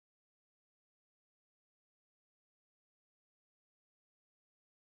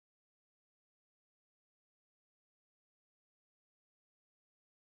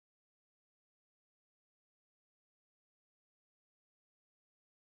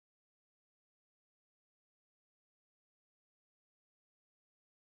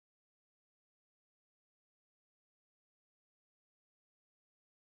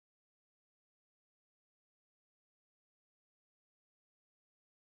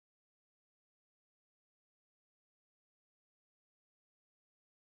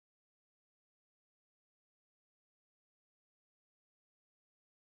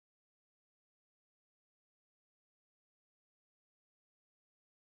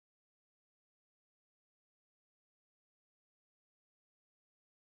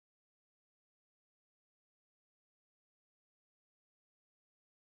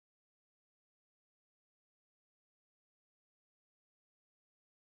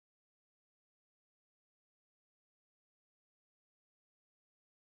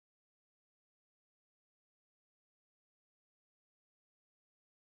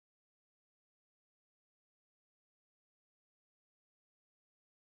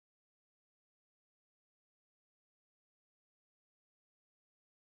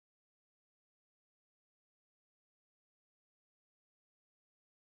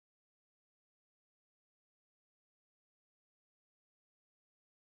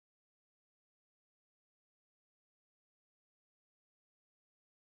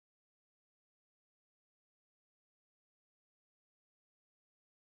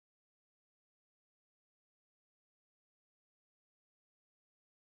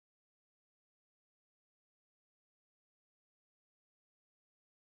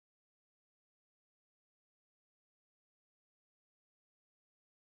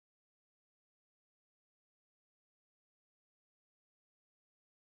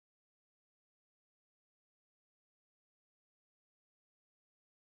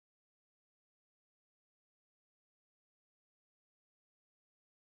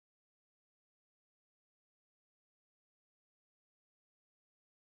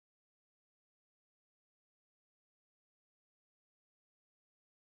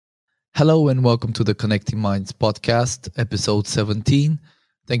Hello and welcome to the Connecting Minds podcast, episode 17.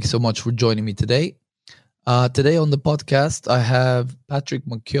 Thank you so much for joining me today. Today on the podcast, I have Patrick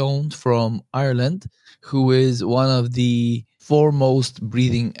McKeown from Ireland, who is one of the foremost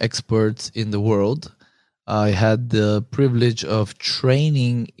breathing experts in the world. I had the privilege of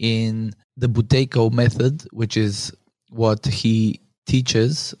training in the Buteyko method, which is what he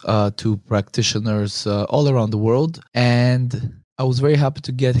teaches to practitioners all around the world. And I was very happy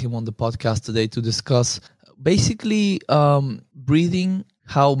to get him on the podcast today to discuss basically breathing,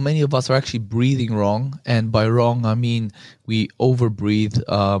 how many of us are actually breathing wrong. And by wrong, I mean we overbreathe,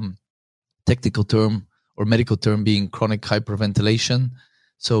 technical term or medical term being chronic hyperventilation.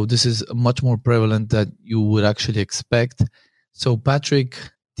 So this is much more prevalent than you would actually expect. So Patrick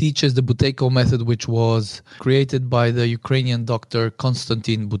teaches the Buteyko method, which was created by the Ukrainian doctor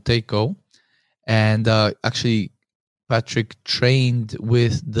Konstantin Buteyko. And actually, Patrick trained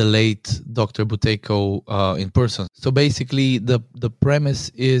with the late Dr. Buteyko in person. So basically, the premise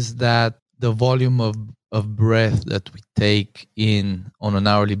is that the volume of breath that we take in on an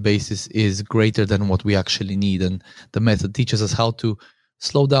hourly basis is greater than what we actually need. And the method teaches us how to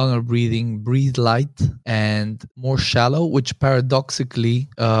slow down our breathing, breathe light and more shallow, which paradoxically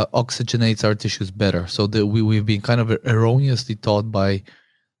oxygenates our tissues better. So we've been kind of erroneously taught by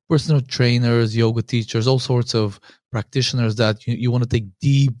personal trainers, yoga teachers, all sorts of practitioners that you want to take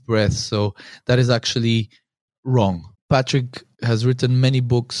deep breaths. So that is actually wrong. Patrick has written many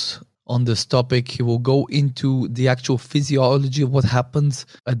books on this topic. He will go into the actual physiology of what happens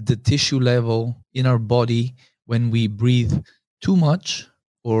at the tissue level in our body when we breathe too much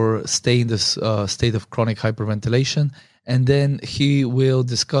or stay in this state of chronic hyperventilation. And then he will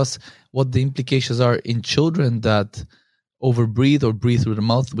discuss what the implications are in children that overbreathe or breathe through the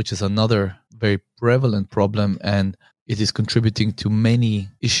mouth, which is another very prevalent problem, and it is contributing to many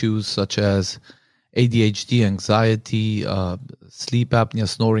issues such as ADHD, anxiety, sleep apnea,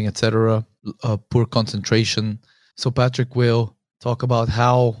 snoring, etc., poor concentration. So Patrick will talk about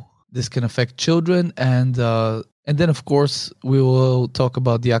how this can affect children, and then of course we will talk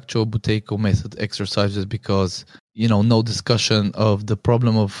about the actual Buteyko method exercises, because no discussion of the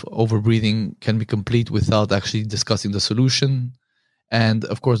problem of overbreathing can be complete without actually discussing the solution. And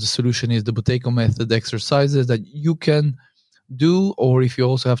of course, the solution is the Buteyko method exercises that you can do, or if you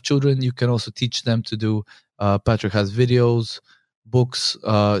also have children, you can also teach them to do. Patrick has videos, books,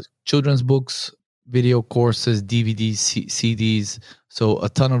 children's books, video courses, DVDs, CDs. So a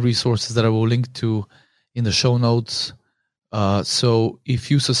ton of resources that I will link to in the show notes. So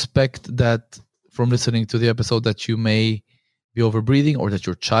if you suspect that from listening to the episode that you may be overbreathing, or that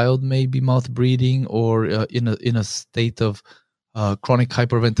your child may be mouth breathing, or in a state of chronic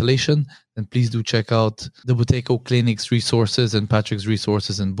hyperventilation, then please do check out the Buteyko Clinic's resources and Patrick's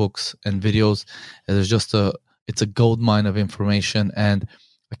resources and books and videos. And it's a gold mine of information. And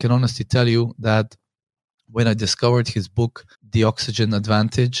I can honestly tell you that when I discovered his book, The Oxygen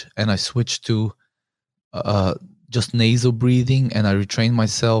Advantage, and I switched to just nasal breathing, and I retrained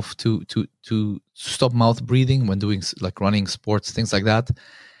myself to stop mouth breathing when doing like running, sports, things like that.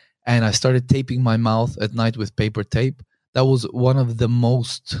 And I started taping my mouth at night with paper tape. That was one of the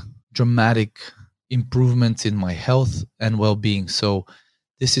most dramatic improvements in my health and well-being. So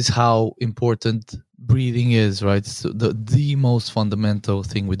this is how important breathing is, right? So the most fundamental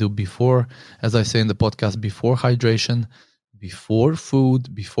thing we do before, as I say in the podcast, before hydration, before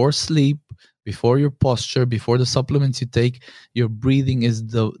food, before sleep, before your posture, before the supplements you take, your breathing is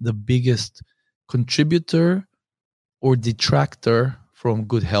the biggest contributor or detractor from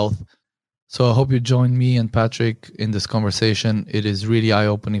good health. So I hope you join me and Patrick in this conversation. It is really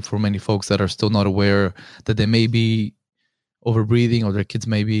eye-opening for many folks that are still not aware that they may be overbreathing or their kids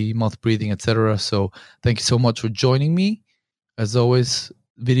may be mouth breathing, etc. So thank you so much for joining me. As always,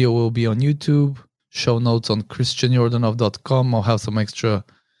 video will be on YouTube, show notes on christianyordanov.com. I'll have some extra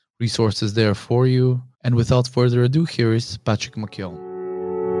resources there for you. And without further ado, here is Patrick McKeown.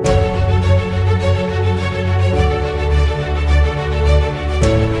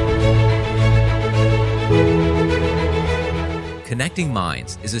 Connecting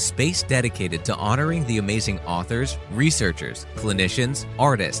Minds is a space dedicated to honoring the amazing authors, researchers, clinicians,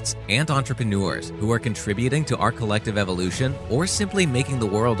 artists, and entrepreneurs who are contributing to our collective evolution or simply making the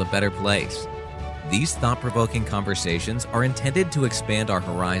world a better place. These thought-provoking conversations are intended to expand our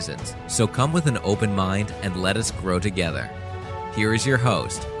horizons, so come with an open mind and let us grow together. Here is your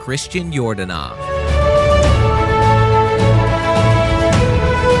host, Christian Yordanov.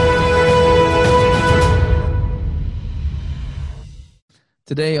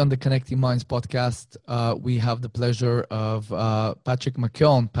 Today on the Connecting Minds podcast, we have the pleasure of Patrick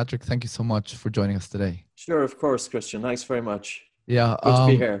McKeown. Patrick, thank you so much for joining us today. Sure, of course, Christian. Thanks very much. Yeah, good to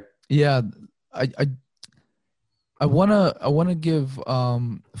be here. Yeah, I wanna give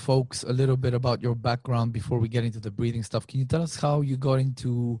folks a little bit about your background before we get into the breathing stuff. Can you tell us how you got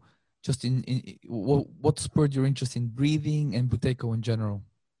into just in what spurred your interest in breathing and Buteyko in general?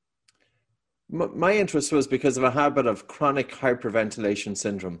 My interest was because of a habit of chronic hyperventilation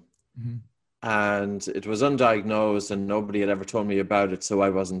syndrome. Mm-hmm. And it was undiagnosed and nobody had ever told me about it. So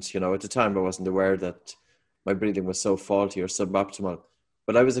I wasn't, at the time I wasn't aware that my breathing was so faulty or suboptimal.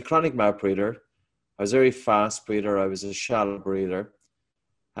 But I was a chronic mouth breather. I was a very fast breather. I was a shallow breather.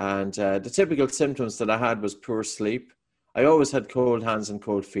 And the typical symptoms that I had was poor sleep. I always had cold hands and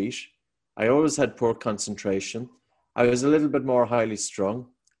cold feet. I always had poor concentration. I was a little bit more highly strung.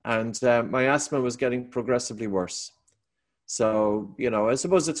 And my asthma was getting progressively worse. So, I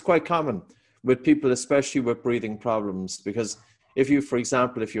suppose it's quite common with people, especially with breathing problems, because if you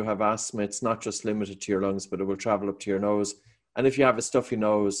have asthma, it's not just limited to your lungs, but it will travel up to your nose. And if you have a stuffy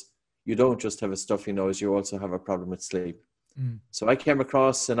nose, you don't just have a stuffy nose, you also have a problem with sleep. Mm. So I came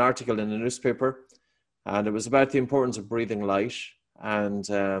across an article in a newspaper, and it was about the importance of breathing light and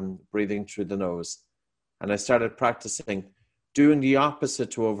breathing through the nose. And I started practicing doing the opposite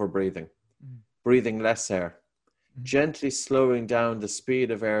to overbreathing, breathing less air, gently slowing down the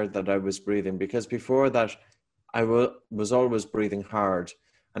speed of air that I was breathing, because before that I was always breathing hard.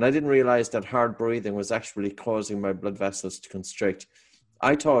 And I didn't realize that hard breathing was actually causing my blood vessels to constrict.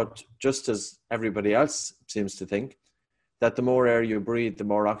 I thought, just as everybody else seems to think, that the more air you breathe, the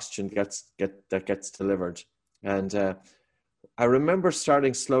more oxygen that gets delivered. And I remember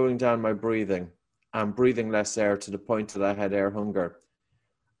slowing down my breathing and breathing less air to the point that I had air hunger.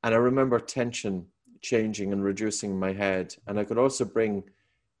 And I remember tension changing and reducing in my head. And I could also bring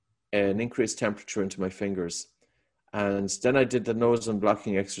an increased temperature into my fingers. And then I did the nose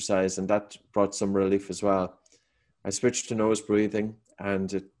unblocking exercise, and that brought some relief as well. I switched to nose breathing,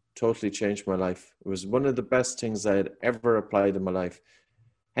 and it totally changed my life. It was one of the best things I had ever applied in my life.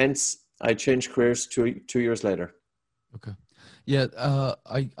 Hence, I changed careers two years later. Okay. Yeah,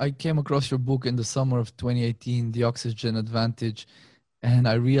 I came across your book in the summer of 2018, The Oxygen Advantage, and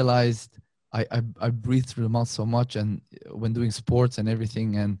I realized I breathe through the mouth so much, and when doing sports and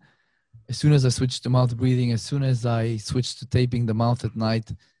everything, and as soon as I switched to mouth breathing, as soon as I switched to taping the mouth at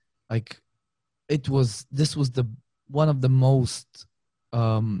night, this was one of the most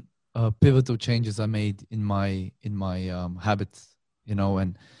pivotal changes I made in my habits, and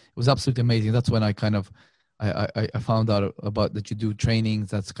it was absolutely amazing. That's when I kind of I found out about that you do trainings.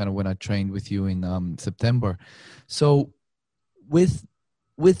 That's kind of when I trained with you in September. So with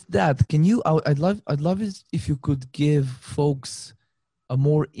that, can you? I'd love it if you could give folks a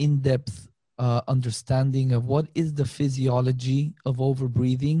more in-depth understanding of what is the physiology of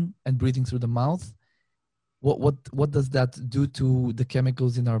overbreathing and breathing through the mouth. What does that do to the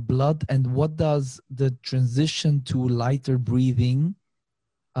chemicals in our blood, and what does the transition to lighter breathing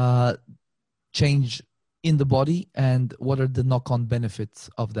change in the body, and what are the knock-on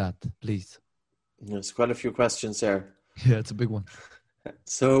benefits of that, please? There's quite a few questions there. Yeah, it's a big one.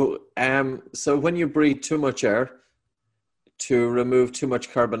 So when you breathe too much air to remove too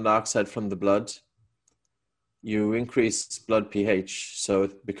much carbon dioxide from the blood, you increase blood pH, so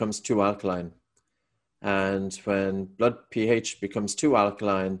it becomes too alkaline. And when blood pH becomes too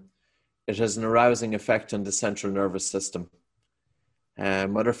alkaline, it has an arousing effect on the central nervous system.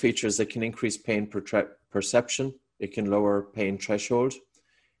 Other features, it can increase pain perception, it can lower pain threshold,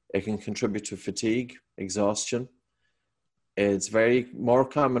 it can contribute to fatigue, exhaustion. It's very more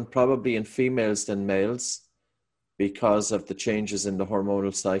common probably in females than males because of the changes in the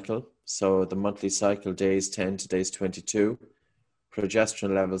hormonal cycle. So the monthly cycle, days 10 to days 22,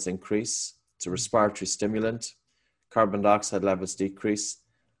 progesterone levels increase. It's a respiratory stimulant. Carbon dioxide levels decrease.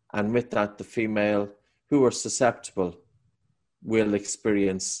 And with that, the female who are susceptible will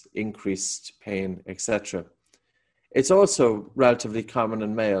experience increased pain, etc. It's also relatively common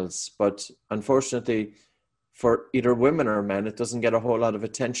in males, but unfortunately for either women or men, it doesn't get a whole lot of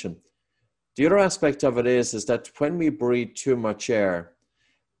attention. The other aspect of it is that when we breathe too much air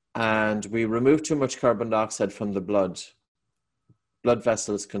and we remove too much carbon dioxide from the blood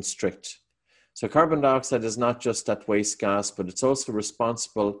vessels constrict. So carbon dioxide is not just that waste gas, but it's also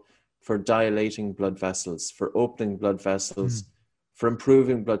responsible for dilating blood vessels, for opening blood vessels, for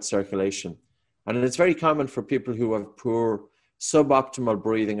improving blood circulation. And it's very common for people who have poor suboptimal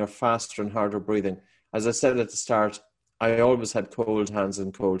breathing or faster and harder breathing. As I said at the start, I always had cold hands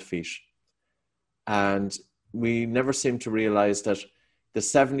and cold feet. And we never seem to realize that the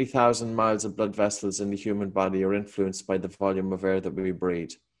 70,000 miles of blood vessels in the human body are influenced by the volume of air that we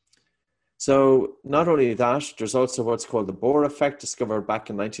breathe. So not only that, there's also what's called the Bohr effect, discovered back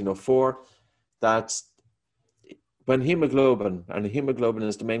in 1904, that when hemoglobin, and hemoglobin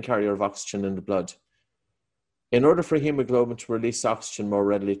is the main carrier of oxygen in the blood, in order for hemoglobin to release oxygen more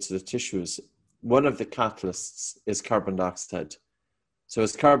readily to the tissues, one of the catalysts is carbon dioxide. So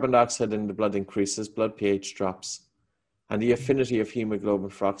as carbon dioxide in the blood increases, blood pH drops, and the affinity of hemoglobin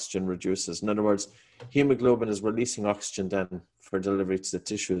for oxygen reduces. In other words, hemoglobin is releasing oxygen then for delivery to the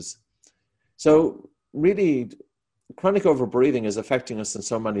tissues. So really, chronic overbreathing is affecting us on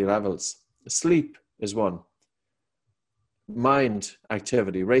so many levels. Sleep is one. Mind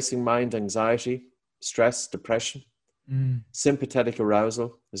activity, racing mind, anxiety, stress, depression. Sympathetic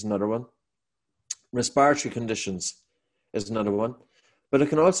arousal is another one. Respiratory conditions is another one. But it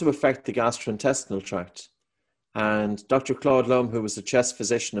can also affect the gastrointestinal tract. And Dr. Claude Lum, who was a chest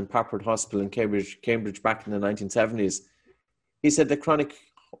physician in Papworth Hospital in Cambridge back in the 1970s, he said that chronic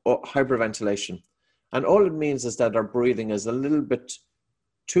hyperventilation, and all it means is that our breathing is a little bit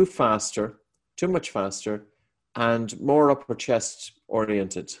too much faster, and more upper chest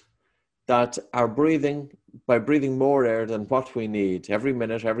oriented. That our breathing, by breathing more air than what we need every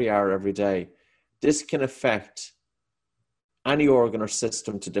minute, every hour, every day, this can affect any organ or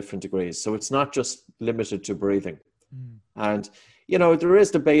system to different degrees. So it's not just limited to breathing. And, you know, there is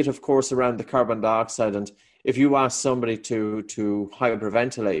debate, of course, around the carbon dioxide. And if you ask somebody to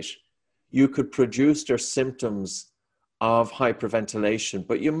hyperventilate, you could produce their symptoms of hyperventilation,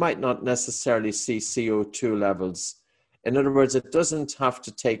 but you might not necessarily see CO2 levels. In other words, it doesn't have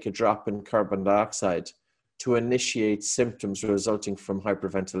to take a drop in carbon dioxide to initiate symptoms resulting from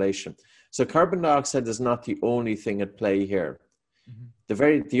hyperventilation. So carbon dioxide is not the only thing at play here.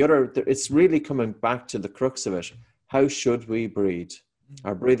 It's really coming back to the crux of it. How should we breathe?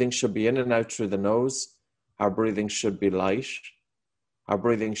 Our breathing should be in and out through the nose. Our breathing should be light. Our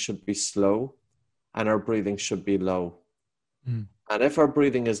breathing should be slow. And our breathing should be low. And if our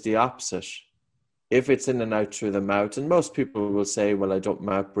breathing is the opposite, if it's in and out through the mouth, and most people will say, well, I don't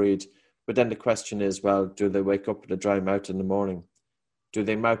mouth breathe. But then the question is, well, do they wake up with a dry mouth in the morning? Do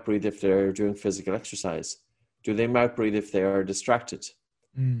they mouth breathe if they're doing physical exercise? Do they mouth breathe if they are distracted?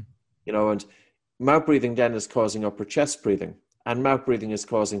 You know, and mouth breathing then is causing upper chest breathing, and mouth breathing is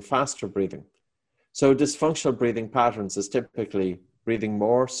causing faster breathing. So dysfunctional breathing patterns is typically breathing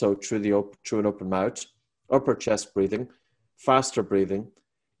more, so through an open mouth, upper chest breathing, faster breathing,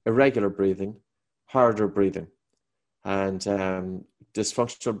 irregular breathing, harder breathing. And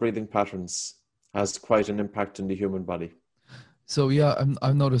dysfunctional breathing patterns has quite an impact in the human body. So yeah,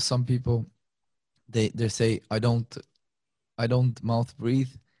 I've noticed some people, they say, I don't mouth breathe,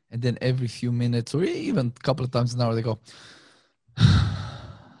 and then every few minutes or even a couple of times an hour they go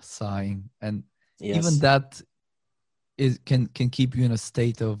sighing, and even that can keep you in a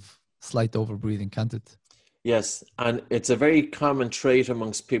state of slight overbreathing, can't it? Yes, and it's a very common trait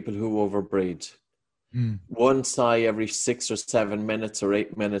amongst people who overbreathe. One sigh every 6 or 7 minutes or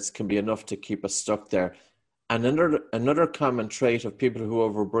 8 minutes can be enough to keep us stuck there. And another common trait of people who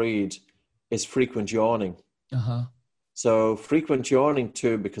overbreathe is frequent yawning. So frequent yawning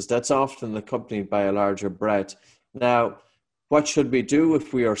too, because that's often accompanied by a larger breath. Now, what should we do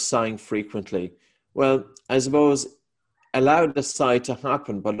if we are sighing frequently? Well, I suppose allow the sigh to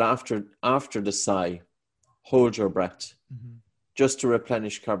happen, but after the sigh, hold your breath just to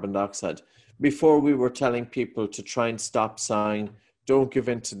replenish carbon dioxide. Before we were telling people to try and stop sighing, don't give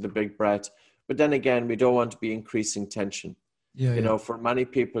in to the big breath. But then again, we don't want to be increasing tension. You know, for many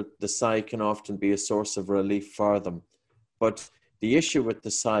people, the sigh can often be a source of relief for them. But the issue with the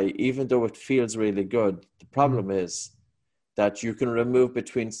sigh, even though it feels really good, the problem is that you can remove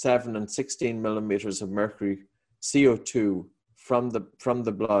between 7 and 16 millimeters of mercury CO2 from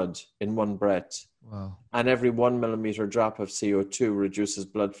the blood in one breath. Wow. And every 1 millimeter drop of CO2 reduces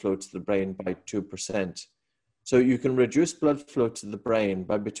blood flow to the brain by 2%. So you can reduce blood flow to the brain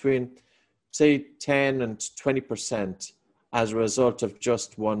by between, say, 10 and 20% as a result of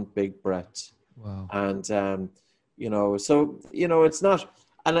just one big breath. Wow. And, you know, so, you know, it's not,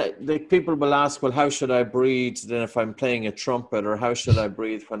 and people will ask, well, how should I breathe then if I'm playing a trumpet, or how should I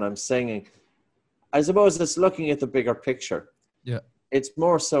breathe when I'm singing? I suppose it's looking at the bigger picture. Yeah. It's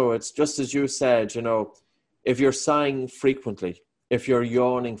more so, it's just as you said, you know, if you're sighing frequently, if you're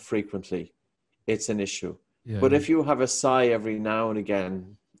yawning frequently, it's an issue. Yeah, but if you have a sigh every now and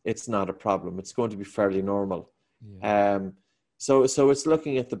again, it's not a problem. It's going to be fairly normal. Yeah. So it's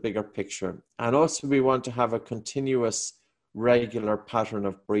looking at the bigger picture. And also we want to have a continuous, regular pattern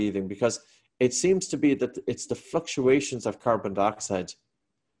of breathing, because it seems to be that it's the fluctuations of carbon dioxide,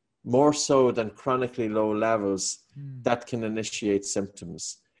 more so than chronically low levels, that can initiate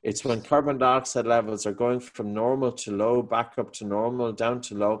symptoms. It's when carbon dioxide levels are going from normal to low, back up to normal, down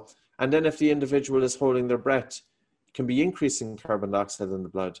to low. And then if the individual is holding their breath, it can be increasing carbon dioxide in the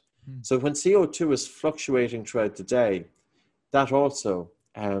blood. So when CO2 is fluctuating throughout the day, that also,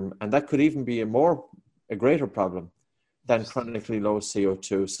 and that could even be a greater problem than chronically low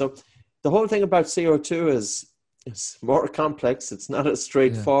CO2. So the whole thing about CO2 is more complex. It's not as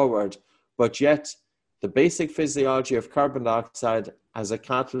straightforward, but yet the basic physiology of carbon dioxide as a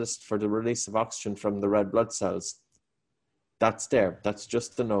catalyst for the release of oxygen from the red blood cells, that's there. That's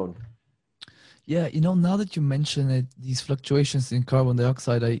just the known. Yeah, now that you mention it, these fluctuations in carbon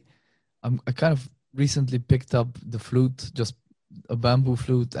dioxide, I kind of recently picked up the flute, just a bamboo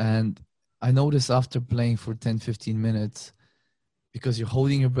flute, and I noticed after playing for 10, 15 minutes, because you're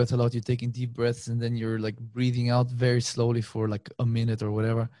holding your breath a lot, you're taking deep breaths, and then you're like breathing out very slowly for like a minute or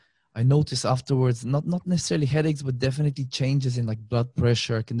whatever. I noticed afterwards, not necessarily headaches, but definitely changes in like blood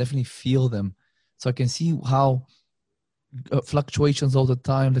pressure. I can definitely feel them. So I can see how fluctuations all the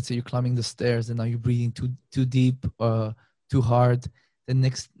time. Let's say you're climbing the stairs and now you're breathing too deep, too hard. Then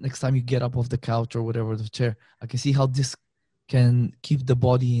next time you get up off the couch or whatever, the chair, I can see how this can keep the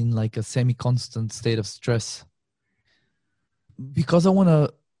body in like a semi-constant state of stress. Because I want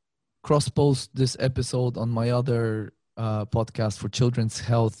to cross-post this episode on my other podcast for children's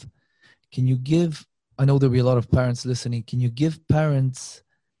health, can you give, I know there'll be a lot of parents listening, can you give parents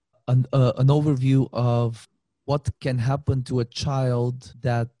an overview of what can happen to a child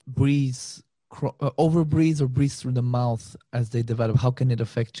that breathes, overbreathes or breathes through the mouth as they develop? How can it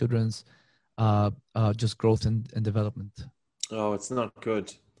affect children's just growth and development? Oh, it's not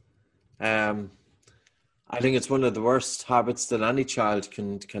good. I think it's one of the worst habits that any child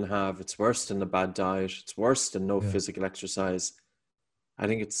can have. It's worse than a bad diet. It's worse than no physical exercise. I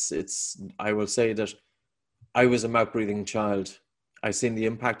think I will say that I was a mouth-breathing child. I seen the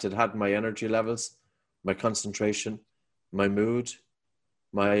impact it had on my energy levels, my concentration, my mood,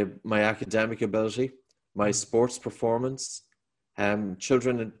 my academic ability, my sports performance.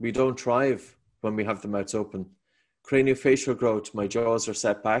 Children, we don't thrive when we have the mouths open. Craniofacial growth, my jaws are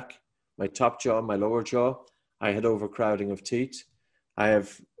set back. My top jaw, my lower jaw, I had overcrowding of teeth. I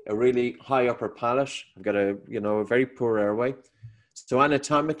have a really high upper palate. I've got a very poor airway. So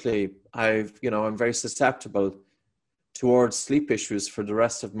anatomically, I'm very susceptible towards sleep issues for the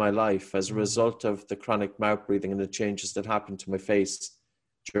rest of my life as a result of the chronic mouth breathing and the changes that happened to my face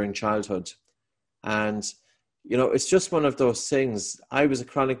during childhood. And, it's just one of those things. I was a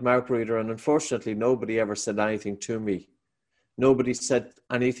chronic mouth breather, and unfortunately, nobody ever said anything to me. Nobody said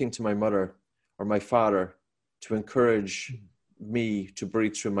anything to my mother or my father to encourage me to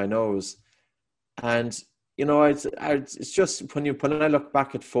breathe through my nose. And, it's just when I look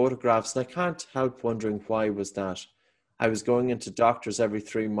back at photographs, and I can't help wondering why was that. I was going into doctors every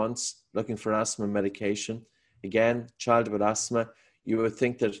 3 months looking for asthma medication. Again, child with asthma, you would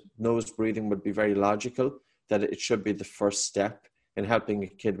think that nose breathing would be very logical, that it should be the first step in helping a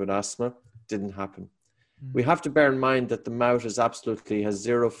kid with asthma. Didn't happen. We have to bear in mind that the mouth has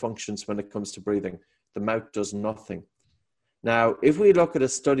zero functions when it comes to breathing. The mouth does nothing. Now, if we look at a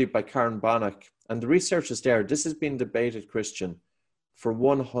study by Karen Bonnock, and the research is there, this has been debated, Christian, for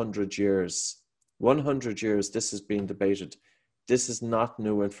 100 years. 100 years this has been debated. This is not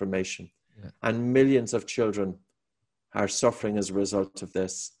new information. Yeah. And millions of children are suffering as a result of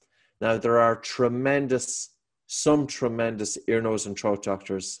this. Now, there are some tremendous ear, nose, and throat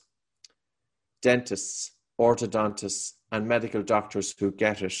doctors, dentists, orthodontists, and medical doctors who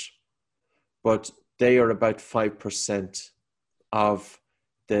get it, but they are about 5% of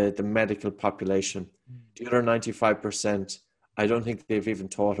the medical population. The other 95%, I don't think they've even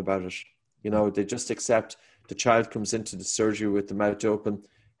thought about it. They just accept the child comes into the surgery with the mouth open.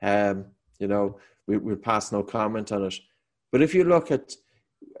 We'll pass no comment on it. But if you look at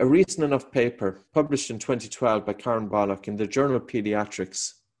a recent enough paper published in 2012 by Karen Bonnock in the Journal of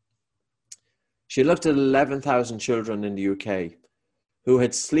Pediatrics, she looked at 11,000 children in the UK who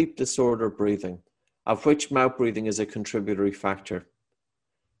had sleep disorder breathing, of which mouth breathing is a contributory factor.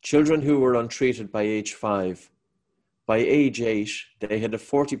 Children who were untreated by age 5. By age 8, they had a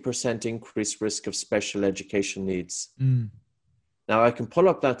 40% increased risk of special education needs. Now, I can pull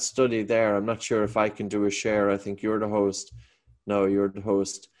up that study there. I'm not sure if I can do a share. I think you're the host. No, you're the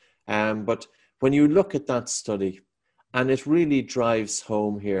host. But when you look at that study, and it really drives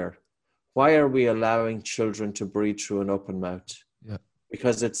home here, why are we allowing children to breathe through an open mouth? Yeah.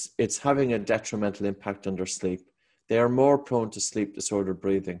 Because it's having a detrimental impact on their sleep. They are more prone to sleep disorder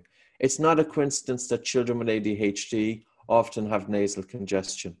breathing. It's not a coincidence that children with ADHD often have nasal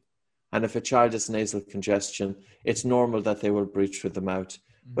congestion. And if a child has nasal congestion, it's normal that they will breathe through the mouth.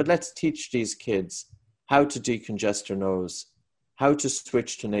 But let's teach these kids how to decongest their nose, how to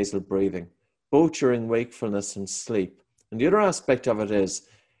switch to nasal breathing, both during wakefulness and sleep. And the other aspect of it is,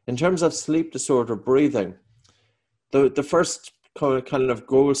 in terms of sleep disorder breathing, the first kind of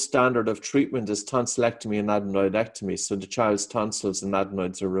gold standard of treatment is tonsillectomy and adenoidectomy. So the child's tonsils and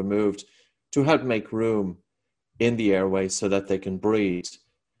adenoids are removed to help make room in the airway so that they can breathe,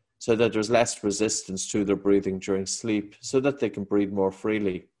 so that there's less resistance to their breathing during sleep, so that they can breathe more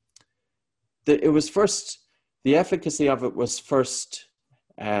freely. The efficacy of it was first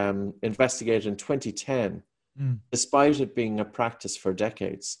investigated in 2010, despite it being a practice for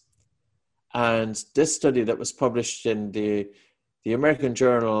decades. And this study that was published in the American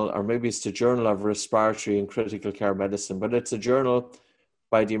Journal, or maybe it's the Journal of Respiratory and Critical Care Medicine, but it's a journal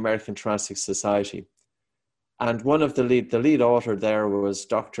by the American Thoracic Society. And one of the lead author there was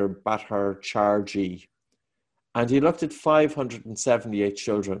Dr. Bhattacharjee. And he looked at 578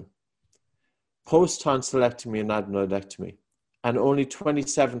 children, post-tonsillectomy and adenoidectomy, and only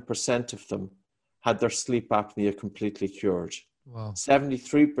 27% of them had their sleep apnea completely cured. Wow.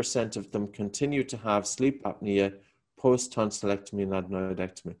 73% of them continue to have sleep apnea post-tonsillectomy and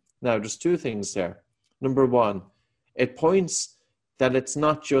adenoidectomy. Now, there's two things there. Number one, it points that it's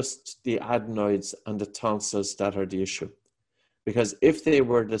not just the adenoids and the tonsils that are the issue. Because if they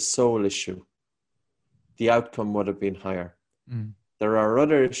were the sole issue, the outcome would have been higher. There are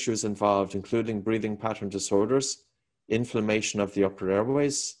other issues involved, including breathing pattern disorders, inflammation of the upper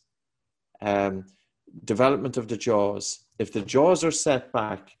airways, development of the jaws. If the jaws are set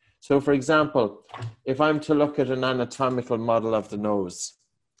back, so for example, if I'm to look at an anatomical model of the nose,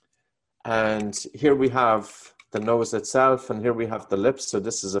 and here we have the nose itself, and here we have the lips, so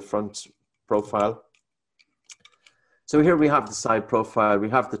this is a front profile. So here we have the side profile, we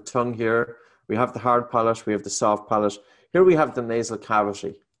have the tongue here, we have the hard palate, we have the soft palate. Here we have the nasal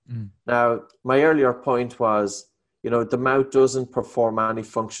cavity. Now, my earlier point was, the mouth doesn't perform any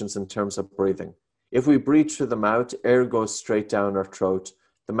functions in terms of breathing. If we breathe through the mouth, air goes straight down our throat.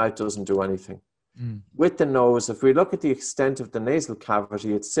 The mouth doesn't do anything. With the nose, if we look at the extent of the nasal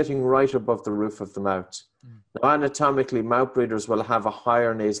cavity, it's sitting right above the roof of the mouth. Now, anatomically, mouth breathers will have a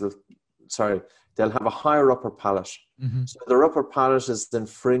higher they'll have a higher upper palate. So their upper palate is then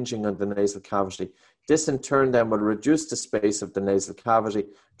fringing on the nasal cavity. This in turn then will reduce the space of the nasal cavity.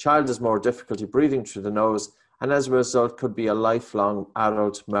 Child has more difficulty breathing through the nose, and as a result could be a lifelong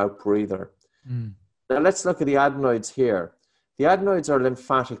adult mouth breather. Now let's look at the adenoids here. The adenoids are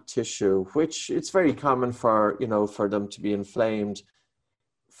lymphatic tissue, which it's very common for them to be inflamed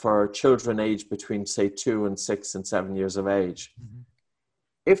for children aged between, say, 2 and 6 and 7 years of age.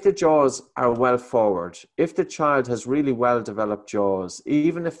 If the jaws are well forward, if the child has really well developed jaws,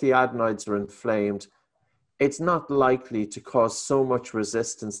 even if the adenoids are inflamed, it's not likely to cause so much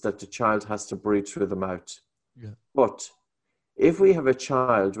resistance that the child has to breathe through the mouth. But if we have a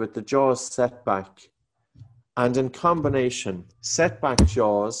child with the jaws set back, and in combination, setback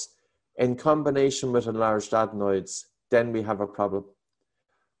jaws, in combination with enlarged adenoids, then we have a problem.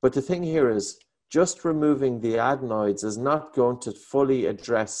 But the thing here is, just removing the adenoids is not going to fully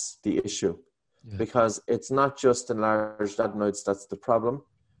address the issue, because it's not just enlarged adenoids that's the problem.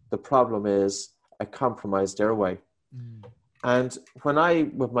 The problem is a compromised airway. And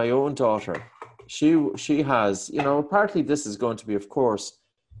when with my own daughter, she has, partly this is going to be, of course,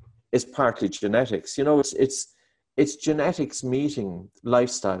 is partly genetics. It's genetics meeting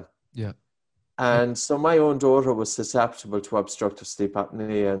lifestyle. And so my own daughter was susceptible to obstructive sleep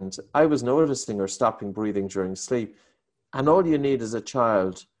apnea, and I was noticing her stopping breathing during sleep. And all you need is a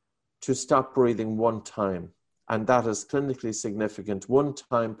child to stop breathing one time, and that is clinically significant, 1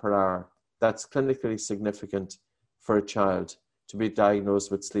 time per hour. That's clinically significant for a child to be diagnosed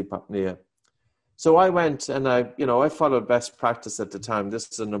with sleep apnea. So I went and I followed best practice at the time. This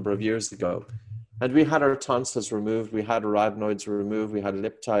is a number of years ago. And we had our tonsils removed. We had our adenoids removed. We had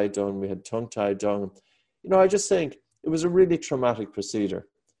lip tie done. We had tongue tie done. I just think it was a really traumatic procedure.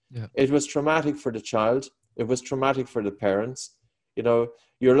 It was traumatic for the child. It was traumatic for the parents.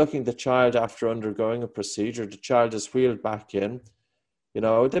 You're looking at the child after undergoing a procedure. The child is wheeled back in.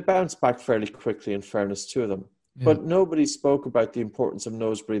 They bounce back fairly quickly, in fairness to them. But nobody spoke about the importance of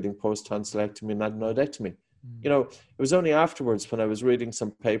nose breathing post-tonsillectomy and adenoidectomy. It was only afterwards when I was reading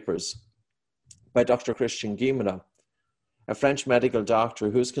some papers by Dr. Christian Guilleminault, a French medical doctor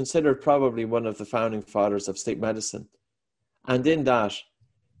who's considered probably one of the founding fathers of sleep medicine. And in that,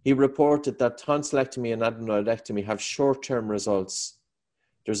 he reported that tonsillectomy and adenoidectomy have short-term results,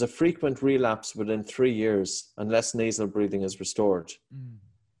 there's a frequent relapse within 3 years unless nasal breathing is restored.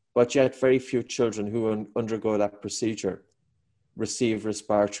 But yet very few children who undergo that procedure receive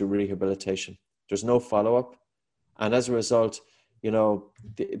respiratory rehabilitation. There's no follow-up. And as a result, the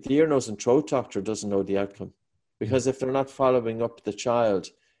ear, nose and throat doctor doesn't know the outcome. Because if they're not following up the child,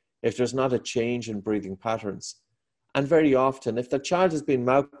 if there's not a change in breathing patterns, and very often, if the child has been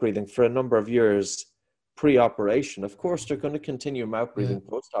mouth breathing for a number of years pre-operation, of course, they're going to continue mouth breathing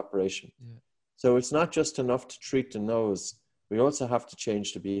post-operation. Yeah. So it's not just enough to treat the nose. We also have to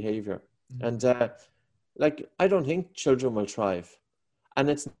change the behavior. And I don't think children will thrive. And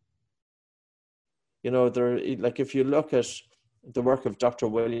it's, if you look at the work of Dr.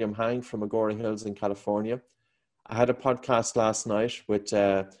 William Hang from Agora Hills in California, I had a podcast last night with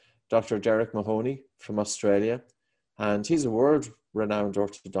Dr. Derek Mahoney from Australia, and he's a world-renowned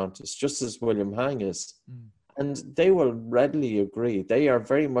orthodontist, just as William Hang is. And they will readily agree. They are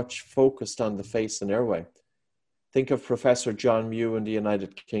very much focused on the face and airway. Think of Professor John Mew in the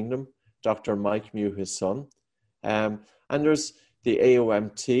United Kingdom, Dr. Mike Mew, his son. And there's the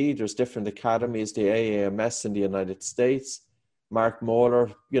AOMT, there's different academies, the AAMS in the United States, Mark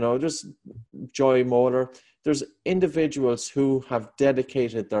Moeller, there's Joy Moeller. There's individuals who have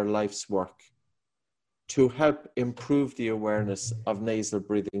dedicated their life's work to help improve the awareness of nasal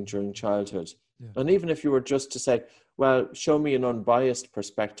breathing during childhood. Yeah. And even if you were just to say, well, show me an unbiased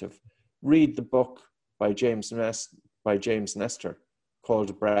perspective, read the book by James Nestor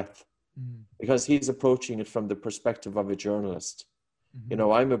called Breath, because he's approaching it from the perspective of a journalist.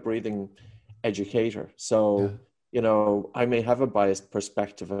 I'm a breathing educator, so I may have a biased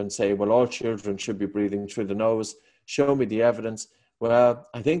perspective and say, well, all children should be breathing through the nose. Show me the evidence. Well,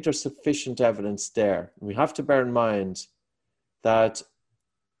 I think there's sufficient evidence there. We have to bear in mind that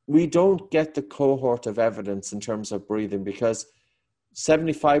we don't get the cohort of evidence in terms of breathing, because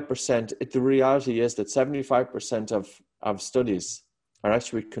 75%, the reality is that 75% of studies are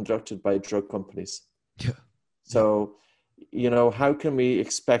actually conducted by drug companies. Yeah. So, how can we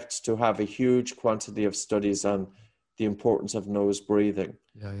expect to have a huge quantity of studies on the importance of nose breathing?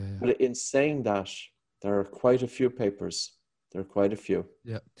 Yeah. But in saying that, there are quite a few papers. There are quite a few.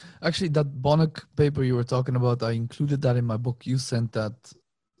 Yeah. Actually, that Bonnock paper you were talking about, I included that in my book. You sent that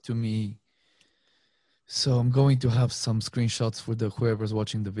to me. So I'm going to have some screenshots for whoever's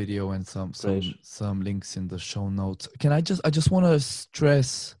watching the video and some links in the show notes. I just want to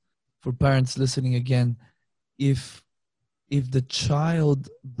stress for parents listening again, if the child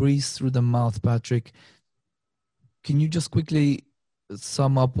breathes through the mouth, Patrick, can you just quickly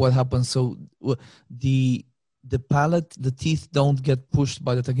sum up what happens? So the palate, the teeth don't get pushed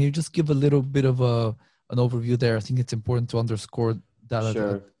by the tongue. Can you just give a little bit of an overview there? I think it's important to underscore that.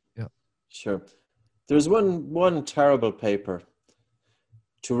 Sure. Yeah. Sure. There's one terrible paper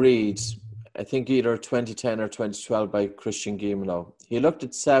to read, I think either 2010 or 2012 by Christian Guilleminault. He looked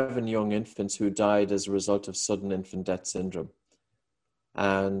at 7 young infants who died as a result of sudden infant death syndrome.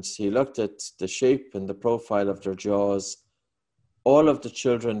 And he looked at the shape and the profile of their jaws. All of the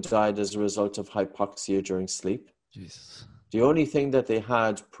children died as a result of hypoxia during sleep. Jesus. The only thing that they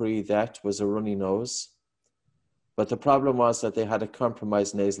had pre-that was a runny nose. But the problem was that they had a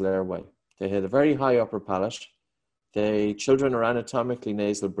compromised nasal airway. They had a very high upper palate. Children are anatomically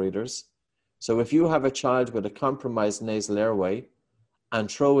nasal breathers. So if you have a child with a compromised nasal airway and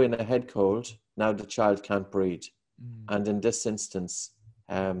throw in a head cold, now the child can't breathe. And in this instance,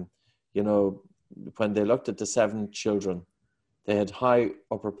 when they looked at the 7 children, they had high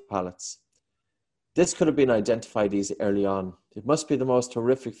upper palates. This could have been identified early on. It must be the most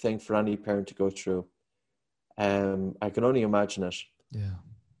horrific thing for any parent to go through. I can only imagine it. Yeah.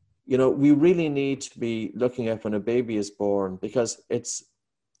 We really need to be looking at when a baby is born, because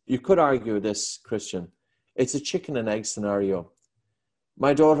you could argue this, Christian, it's a chicken and egg scenario.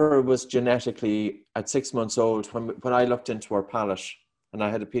 My daughter was genetically at 6 months old when I looked into her palate, and I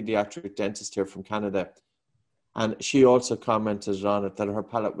had a pediatric dentist here from Canada, and she also commented on it that her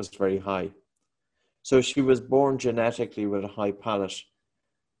palate was very high. So she was born genetically with a high palate.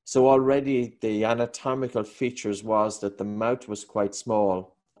 So already the anatomical features was that the mouth was quite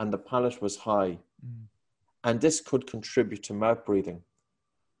small and the palate was high. And this could contribute to mouth breathing.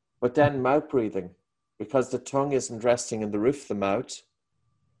 But then mouth breathing, because the tongue isn't resting in the roof of the mouth,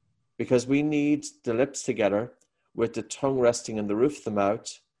 because we need the lips together with the tongue resting in the roof of the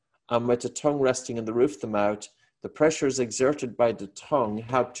mouth, and with the tongue resting in the roof of the mouth, the pressures exerted by the tongue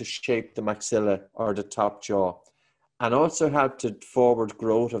help to shape the maxilla or the top jaw, and also help to forward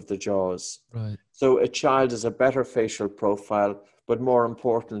growth of the jaws. Right. So a child has a better facial profile, but more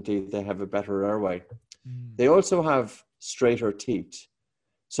importantly, they have a better airway. They also have straighter teeth.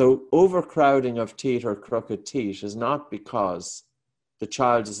 So overcrowding of teeth or crooked teeth is not because the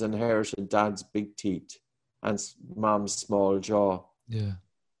child has inherited dad's big teeth and mom's small jaw. Yeah.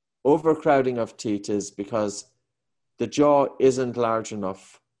 Overcrowding of teeth is because the jaw isn't large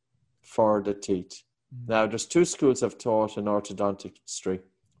enough for the teeth. Now, there's two schools of thought in orthodontistry.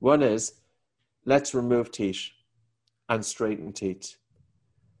 One is, let's remove teeth and straighten teeth.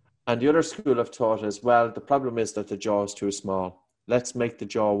 And the other school of thought is, well, the problem is that the jaw is too small. Let's make the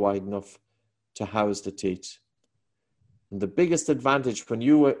jaw wide enough to house the teeth. And the biggest advantage when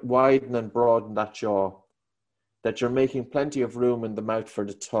you widen and broaden that jaw, that you're making plenty of room in the mouth for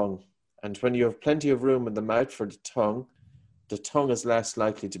the tongue. And when you have plenty of room in the mouth for the tongue is less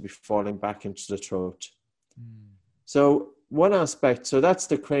likely to be falling back into the throat. So one aspect, so that's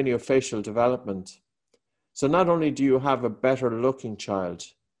the craniofacial development. So not only do you have a better looking child,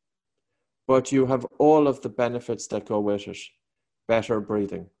 but you have all of the benefits that go with it. Better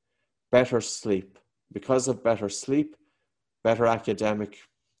breathing, better sleep. Because of better sleep, better academic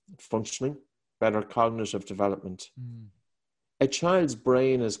functioning, better cognitive development. A child's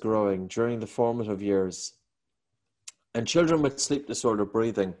brain is growing during the formative years. And children with sleep disorder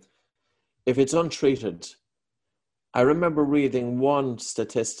breathing, if it's untreated, I remember reading one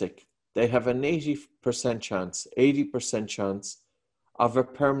statistic. They have an 80% chance of a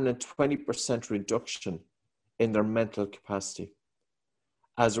permanent 20% reduction in their mental capacity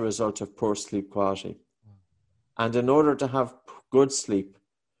as a result of poor sleep quality. And in order to have good sleep,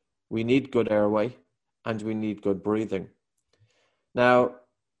 we need good airway and we need good breathing. Now,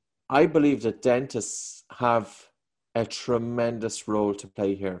 I believe that dentists have a tremendous role to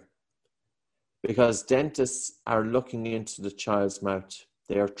play here, because dentists are looking into the child's mouth.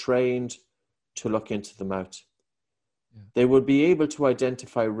 They are trained to look into the mouth. Yeah. They will be able to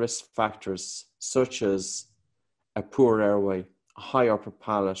identify risk factors such as a poor airway, a high upper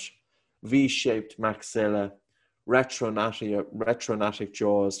palate, V-shaped maxilla, retronatic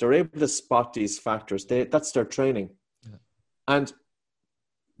jaws. They're able to spot these factors. That's their training. Yeah. And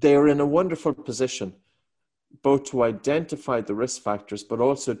they are in a wonderful position both to identify the risk factors, but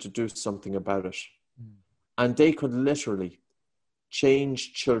also to do something about it. And they could literally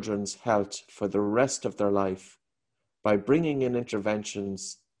change children's health for the rest of their life by bringing in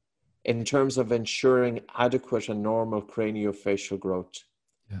interventions in terms of ensuring adequate and normal craniofacial growth.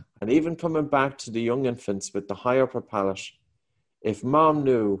 Yeah. And even coming back to the young infants with the high upper palate, if mom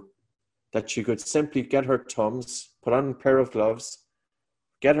knew that she could simply get her Tums, put on a pair of gloves,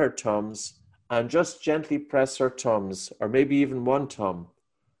 get her Tums, and just gently press her Tums, or maybe even one thumb,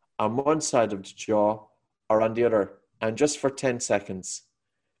 on one side of the jaw or on the other, and just for 10 seconds,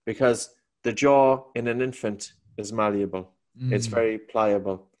 because the jaw in an infant is malleable. It's very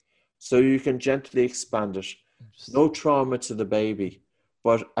pliable. So you can gently expand it. No trauma to the baby,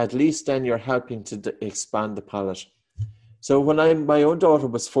 but at least then you're helping to expand the palate. So when my own daughter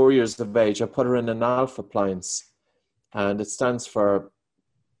was 4 years of age, I put her in an ALF appliance, and it stands for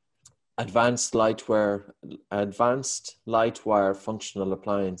Advanced Light Wire Functional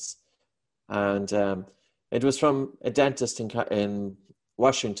Appliance. And it was from a dentist in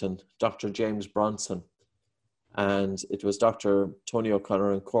Washington, Dr. James Bronson. And it was Dr. Tony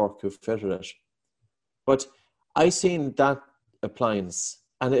O'Connor in Cork who fitted it. But I seen that appliance,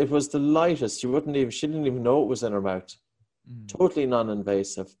 and it was the lightest. She didn't even know it was in her mouth. Totally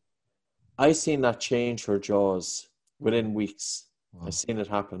non-invasive. I seen that change her jaws within weeks. Wow. I seen it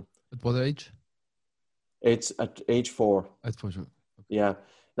happen. At what age? It's at age 4. At 4. Okay. Yeah.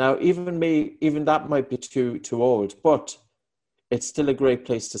 Now, even that might be too old, but it's still a great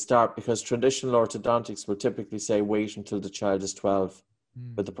place to start, because traditional orthodontics will typically say wait until the child is 12.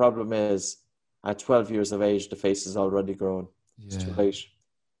 But the problem is, at 12 years of age, the face is already grown. Yeah. It's too late.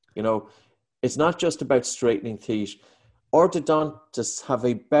 You know, it's not just about straightening teeth. Orthodontists have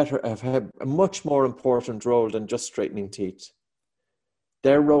a much more important role than just straightening teeth.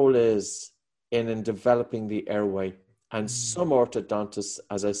 Their role is in developing the airway. And some orthodontists,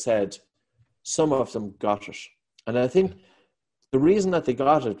 as I said, some of them got it. And I think the reason that they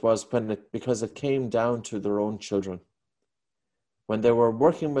got it was because it came down to their own children. When they were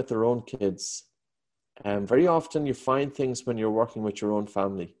working with their own kids, very often you find things when you're working with your own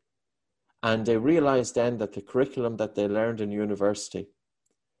family. And they realized then that the curriculum that they learned in university,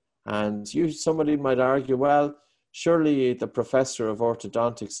 and somebody might argue, well, surely the professor of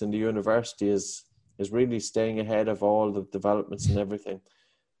orthodontics in the university is really staying ahead of all the developments and everything.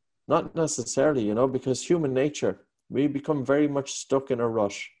 Not necessarily, because human nature, we become very much stuck in a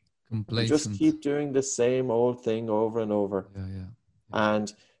rush. We just keep doing the same old thing over and over. Yeah.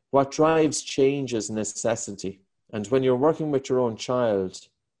 And what drives change is necessity. And when you're working with your own child,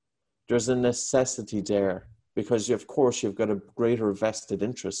 there's a necessity there because, of course, you've got a greater vested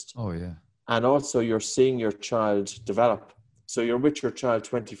interest. Oh, yeah. And also you're seeing your child develop. So you're with your child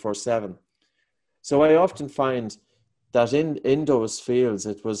 24/7. So I often find that in those fields,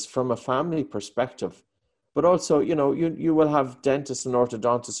 it was from a family perspective. But also, you will have dentists and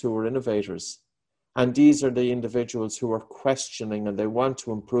orthodontists who are innovators. And these are the individuals who are questioning and they want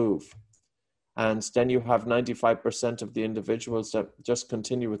to improve. And then you have 95% of the individuals that just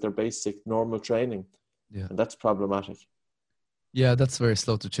continue with their basic normal training. Yeah. And that's problematic. Yeah, that's very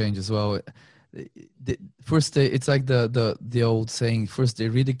slow to change as well. First, it's like the old saying, first they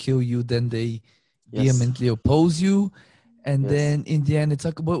ridicule you, then they vehemently oppose you. And then in the end, it's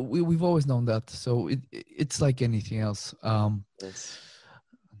like, well, we've always known that. So it's like anything else.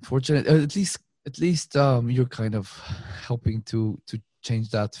 Unfortunately, at least you're kind of helping to change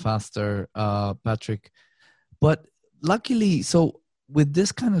that faster, Patrick. But luckily, so with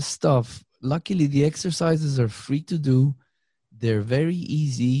this kind of stuff, luckily the exercises are free to do. They're very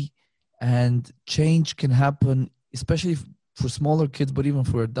easy, and change can happen, especially for smaller kids, but even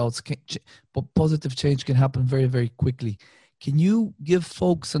for adults. Positive change can happen very, very quickly. Can you give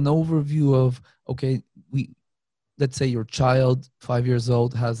folks an overview of, okay, let's say your child, 5 years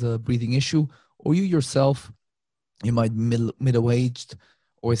old, has a breathing issue, or you yourself, you might be middle-aged,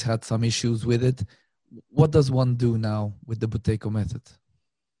 always had some issues with it. What does one do now with the Buteyko method?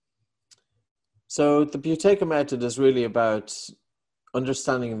 So the Buteyko method is really about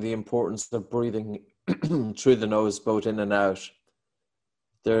understanding the importance of breathing through the nose, both in and out.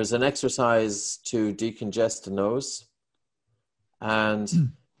 There's an exercise to decongest the nose.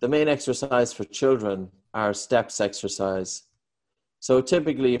 And the main exercise for children are steps exercise. So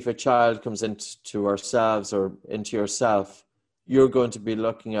typically if a child comes into ourselves or into yourself, you're going to be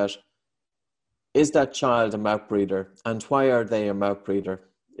looking at, is that child a mouth breather? And why are they a mouth breather?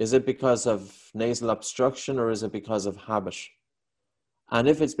 Is it because of nasal obstruction or is it because of habit? And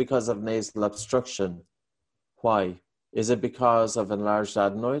if it's because of nasal obstruction, why? Is it because of enlarged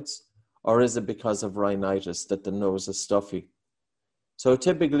adenoids or is it because of rhinitis that the nose is stuffy? So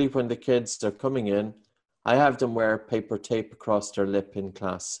typically when the kids are coming in, I have them wear paper tape across their lip in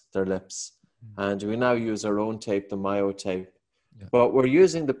class, their lips. And we now use our own tape, the Myo tape. Yeah. But we're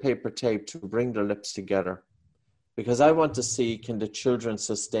using the paper tape to bring their lips together because I want to see, can the children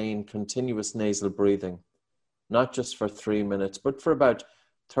sustain continuous nasal breathing, not just for 3 minutes, but for about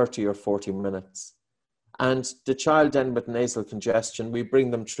 30 or 40 minutes. And the child then with nasal congestion, we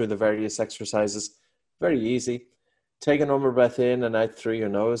bring them through the various exercises. Very easy. Take a normal breath in and out through your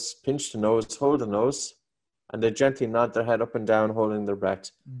nose, pinch the nose, hold the nose, and they gently nod their head up and down, holding their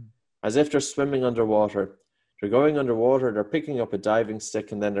breath, as if they're swimming underwater. They're going underwater, they're picking up a diving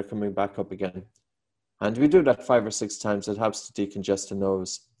stick, and then they're coming back up again. And we do that 5 or 6 times. It helps to decongest the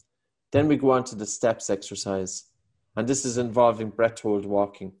nose. Then we go on to the steps exercise. And this is involving breath hold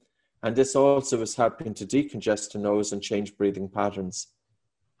walking. And this also is helping to decongest the nose and change breathing patterns.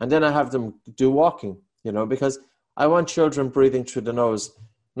 And then I have them do walking, because I want children breathing through the nose,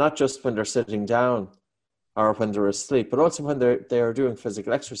 not just when they're sitting down or when they're asleep, but also when they are doing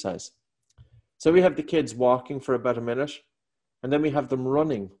physical exercise. So we have the kids walking for about a minute, and then we have them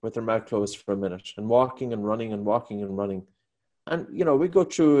running with their mouth closed for a minute, and walking and running and walking and running. And, we go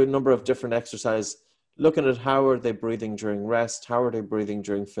through a number of different exercises, looking at how are they breathing during rest, how are they breathing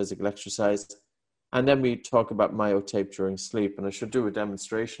during physical exercise. And then we talk about Myo tape during sleep. And I should do a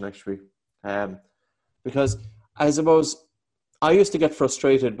demonstration actually, because I suppose I used to get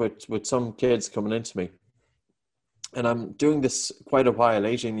frustrated with some kids coming into me. And I'm doing this quite a while,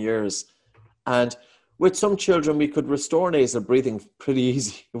 18 years. And with some children, we could restore nasal breathing pretty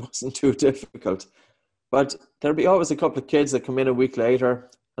easy. It wasn't too difficult. But there'll be always a couple of kids that come in a week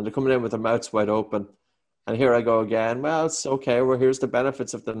later and they're coming in with their mouths wide open. And here I go again. Well, it's okay. Well, here's the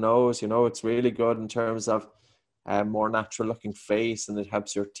benefits of the nose. It's really good in terms of a more natural looking face, and it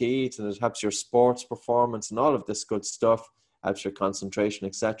helps your teeth, and it helps your sports performance and all of this good stuff, helps your concentration,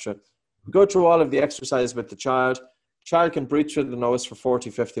 etc. We go through all of the exercise with the child. Child can breathe through the nose for 40,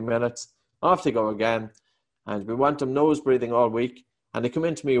 50 minutes. Off they go again. And we want them nose breathing all week. And they come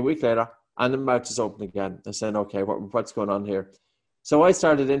into me a week later and the mouth is open again. They're saying, okay, what's going on here? So I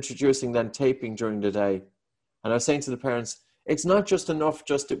started introducing then taping during the day. And I was saying to the parents, it's not just enough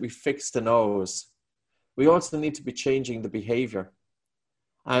just that we fix the nose. We also need to be changing the behavior.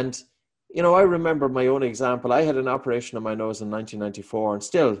 And, I remember my own example. I had an operation on my nose in 1994, and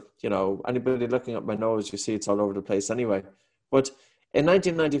still, anybody looking at my nose, you see it's all over the place anyway. But in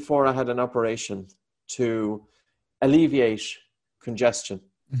 1994, I had an operation to alleviate congestion,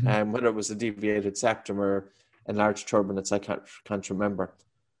 whether it was a deviated septum or enlarged turbinates, I can't remember.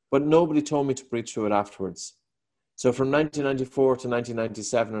 but nobody told me to breathe through it afterwards. So from 1994 to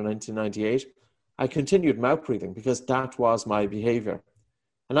 1997 or 1998, I continued mouth breathing because that was my behavior.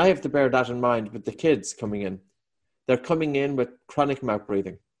 And I have to bear that in mind with the kids coming in. They're coming in with chronic mouth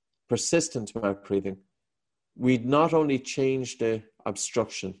breathing, persistent mouth breathing. We not only change the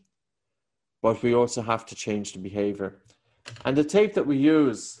obstruction, but we also have to change the behavior. And the tape that we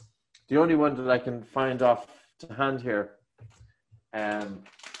use, the only one that I can find off to hand here,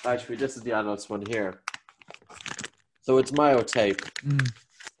 actually this is the adults one here. So it's myotape.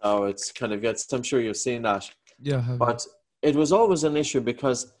 So it's kind of, I'm sure you've seen that. Yeah. But it was always an issue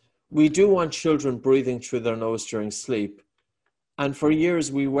because we do want children breathing through their nose during sleep. And for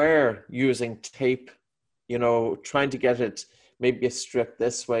years we were using tape, you know, trying to get it maybe a strip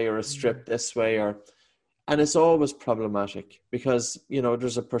this way or a strip this way, and it's always problematic because, you know,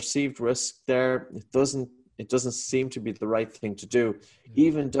 there's a perceived risk there. It doesn't seem to be the right thing to do,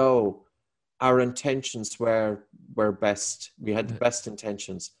 even though our intentions were best. We had the best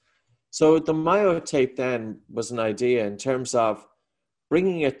intentions. So the myotape then was an idea in terms of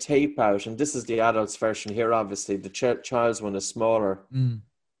bringing a tape out, and this is the adult's version here, obviously. The child's one is smaller.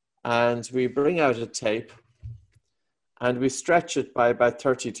 And we bring out a tape and we stretch it by about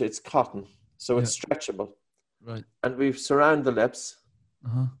 30 to, it's cotton, so it's stretchable. Right. And we surround the lips.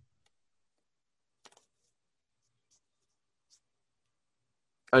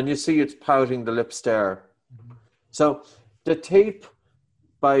 And you see it's pouting the lips there. So the tape,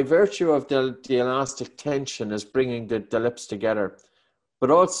 by virtue of the elastic tension, is bringing the lips together. But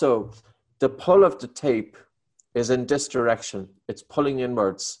also, the pull of the tape is in this direction. It's pulling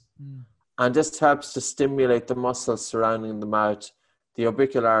inwards. And this helps to stimulate the muscles surrounding the mouth, the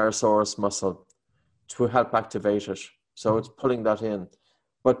orbicularis muscle, to help activate it. So it's pulling that in.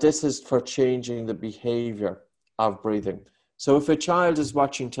 But this is for changing the behavior of breathing. So if a child is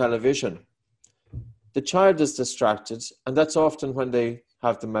watching television, the child is distracted, and that's often when they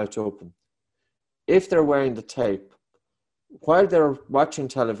have the mouth open. If they're wearing the tape, while they're watching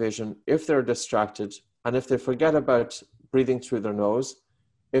television, if they're distracted, and if they forget about breathing through their nose,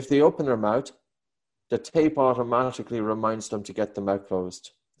 if they open their mouth, the tape automatically reminds them to get the mouth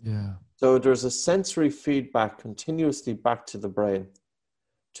closed. Yeah. So there's a sensory feedback continuously back to the brain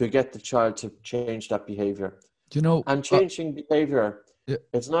to get the child to change that behavior. You know, and changing behavior,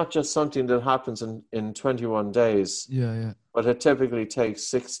 it's not just something that happens in 21 days. But it typically takes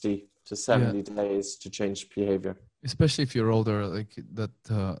 60 to 70 days to change behavior. Especially if you're older, like that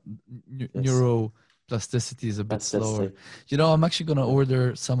neuroplasticity is a bit slower. You know, I'm actually going to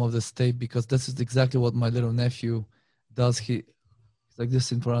order some of this tape because this is exactly what my little nephew does. He's like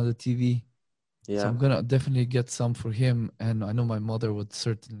this in front of the TV. So I'm going to definitely get some for him. And I know my mother would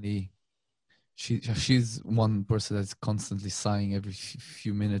certainly, she's one person that's constantly sighing every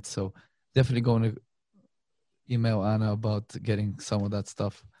few minutes. So definitely going to email Anna about getting some of that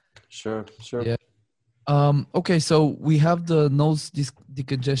stuff. Sure. Yeah. Okay, so we have the nose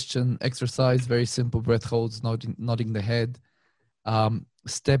decongestion exercise, very simple breath holds, nodding the head.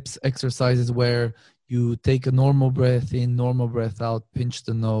 Steps exercises where you take a normal breath in, normal breath out, pinch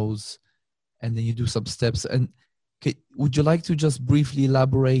the nose, and then you do some steps. And would you like to just briefly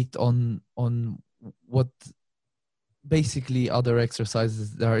elaborate on what basically other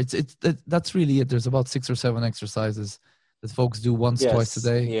exercises there are? That's really it. There's about 6 or 7 exercises that folks do once, twice a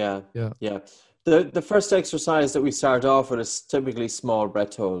day. Yeah. The first exercise that we start off with is typically small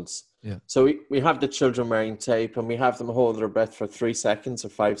breath holds. So we have the children wearing tape and we have them hold their breath for 3 seconds or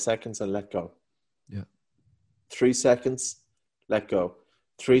 5 seconds and let go. 3 seconds, let go.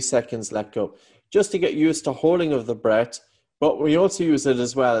 3 seconds, let go. Just to get used to holding of the breath, but we also use it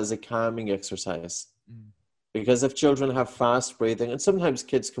as well as a calming exercise. Because if children have fast breathing, and sometimes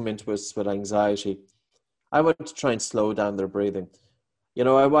kids come into us with anxiety, I want to try and slow down their breathing. You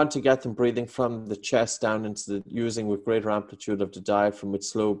know, I want to get them breathing from the chest down into using with greater amplitude of the diaphragm with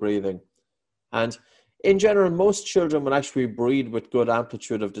slow breathing. And in general, most children will actually breathe with good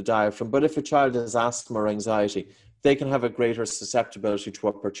amplitude of the diaphragm. But if a child has asthma or anxiety, they can have a greater susceptibility to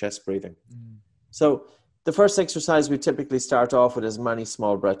upper chest breathing. So the first exercise we typically start off with is many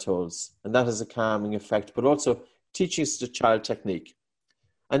small breath holds. And that has a calming effect, but also teaches the child technique.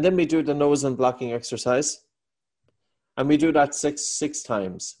 And then we do the nose unblocking exercise. And we do that six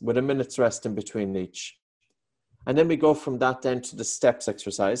times with a minute's rest in between each. And then we go from that then to the steps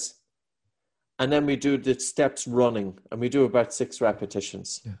exercise. And then we do the steps running. And we do about 6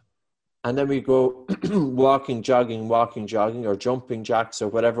 repetitions. And then we go walking, jogging, or jumping jacks or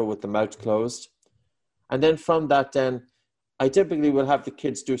whatever with the mouth closed. And then from that then, I typically will have the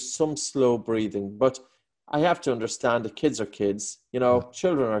kids do some slow breathing. But I have to understand that kids are kids, you know,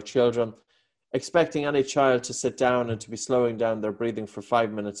 children are children. Expecting any child to sit down and to be slowing down their breathing for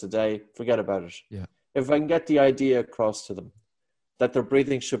 5 minutes a day, forget about it. Yeah. If I can get the idea across to them that their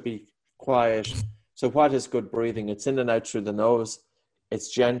breathing should be quiet. So what is good breathing? It's in and out through the nose.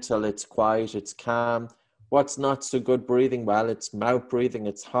 It's gentle, it's quiet, it's calm. What's not so good breathing? Well, it's mouth breathing,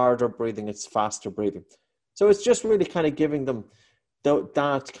 it's harder breathing, it's faster breathing. So it's just really kind of giving them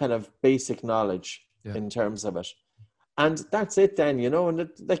that kind of basic knowledge in terms of it. And that's it then, you know, and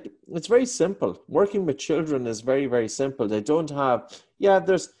it's very simple. Working with children is very, very simple. They don't have,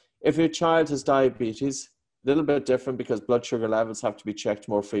 if your child has diabetes, a little bit different because blood sugar levels have to be checked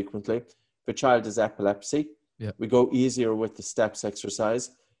more frequently. If a child has epilepsy, we go easier with the steps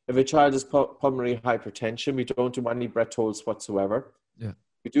exercise. If a child has pulmonary hypertension, we don't do any breath holds whatsoever. Yeah.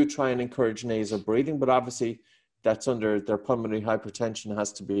 We do try and encourage nasal breathing, but obviously that's under their pulmonary hypertension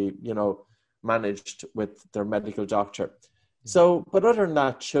has to be, you know, managed with their medical doctor. So, but other than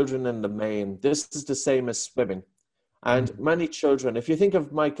that, children in the main, this is the same as swimming. And many children, if you think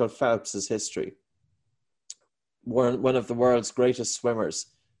of Michael Phelps's history, one of the world's greatest swimmers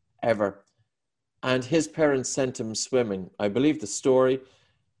ever, and his parents sent him swimming. I believe the story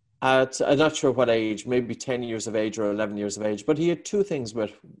at, I'm not sure what age, maybe 10 years of age or 11 years of age, but he had two things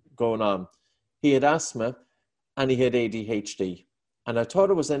going on. He had asthma and he had ADHD. And I thought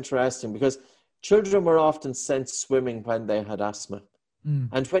it was interesting because children were often sent swimming when they had asthma.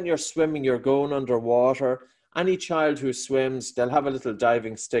 And when you're swimming, you're going underwater. Any child who swims, they'll have a little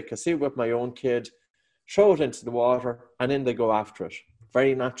diving stick. I see it with my own kid. Throw it into the water and in they go after it.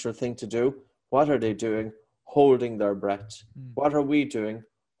 Very natural thing to do. What are they doing? Holding their breath. What are we doing?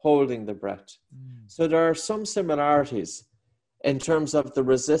 Holding the breath. So there are some similarities in terms of the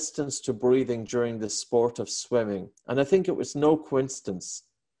resistance to breathing during the sport of swimming. And I think it was no coincidence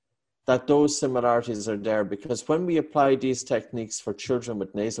that those similarities are there, because when we apply these techniques for children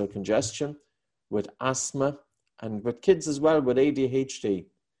with nasal congestion, with asthma, and with kids as well with ADHD,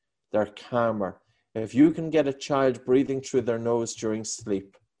 they're calmer. If you can get a child breathing through their nose during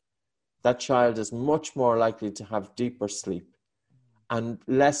sleep, that child is much more likely to have deeper sleep and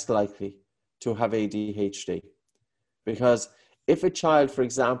less likely to have ADHD. Because if a child, for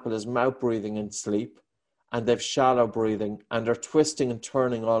example, is mouth breathing in sleep and they've shallow breathing and they're twisting and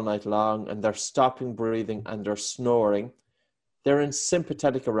turning all night long and they're stopping breathing and they're snoring, they're in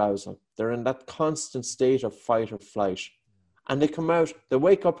sympathetic arousal. They're in that constant state of fight or flight. And they come out, they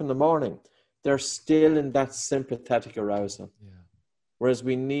wake up in the morning, they're still in that sympathetic arousal. Yeah. Whereas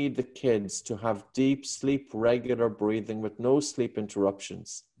we need the kids to have deep sleep, regular breathing with no sleep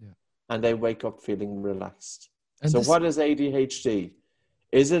interruptions. Yeah. And they wake up feeling relaxed. And so what is ADHD?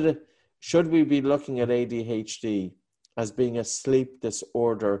 Should we be looking at ADHD as being a sleep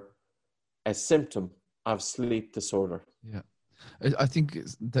disorder, a symptom of sleep disorder? Yeah. I think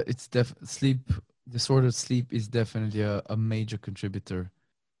that it's sleep disordered sleep is definitely a major contributor.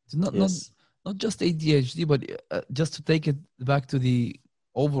 It's not just ADHD, but just to take it back to the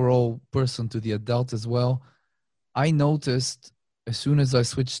overall person, to the adult as well. I noticed as soon as I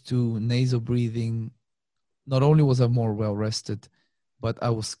switched to nasal breathing, not only was I more well rested, but I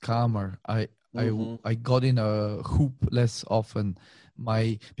was calmer. I got in a hoop less often.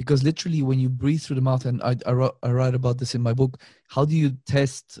 Because literally when you breathe through the mouth, and I write about this in my book, how do you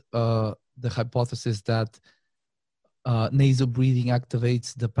test the hypothesis that nasal breathing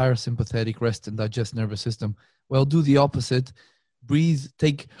activates the parasympathetic rest and digest nervous system? Well, do the opposite. Breathe,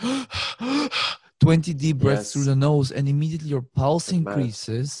 take 20 deep breaths through the nose, and immediately your pulse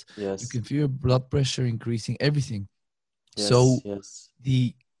increases. You can feel your blood pressure increasing, everything.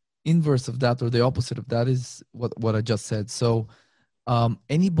 The inverse of that, or the opposite of that, is what I just said. So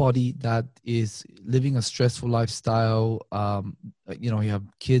anybody that is living a stressful lifestyle, you have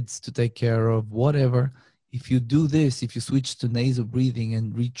kids to take care of, whatever, if you do this, if you switch to nasal breathing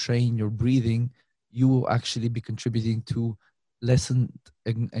and retrain your breathing, you will actually be contributing to lessened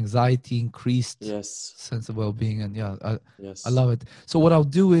anxiety, increased sense of well-being. And I love it. So what I'll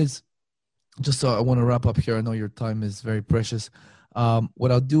do is, just so I want to wrap up here, I know your time is very precious.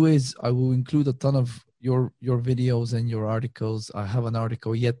 What I'll do is I will include a ton of your videos and your articles. I have an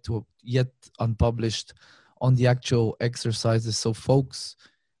article yet unpublished on the actual exercises. So folks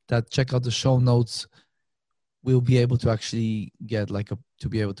that check out the show notes will be able to actually get to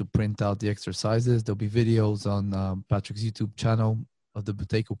be able to print out the exercises. There'll be videos on Patrick's YouTube channel of the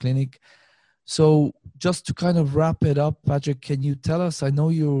Buteyko Clinic. So just to kind of wrap it up, Patrick, can you tell us, I know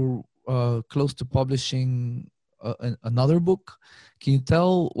you're close to publishing another book. Can you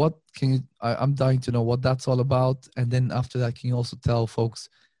tell I'm dying to know what that's all about. And then after that, can you also tell folks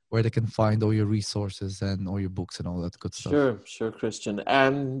where they can find all your resources and all your books and all that good stuff. Sure, Christian.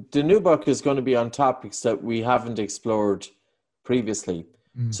 And the new book is going to be on topics that we haven't explored previously.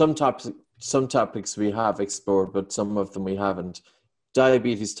 Some topics we have explored, but some of them we haven't.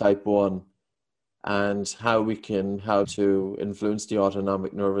 Diabetes type 1 and how to influence the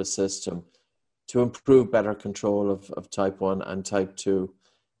autonomic nervous system to improve better control of type 1 and type 2.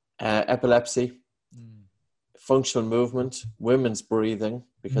 Epilepsy, functional movement, women's breathing,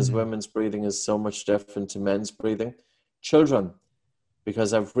 because women's breathing is so much different to men's breathing. Children,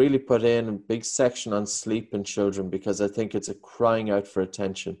 because I've really put in a big section on sleep in children because I think it's a crying out for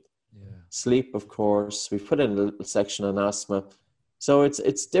attention. Sleep, of course. We've put in a little section on asthma. So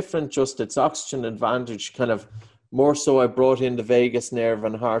it's different, just it's oxygen advantage, kind of more so I brought in the vagus nerve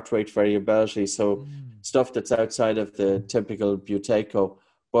and heart rate variability. So stuff that's outside of the typical Buteyko,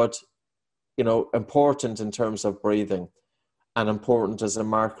 but, important in terms of breathing and important as a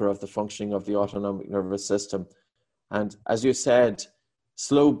marker of the functioning of the autonomic nervous system. And as you said,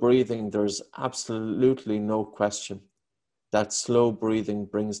 slow breathing, there's absolutely no question that slow breathing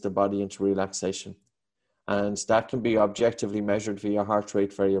brings the body into relaxation. And that can be objectively measured via heart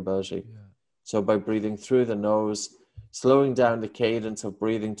rate variability. So by breathing through the nose, slowing down the cadence of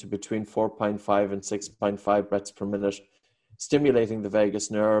breathing to between 4.5 and 6.5 breaths per minute, stimulating the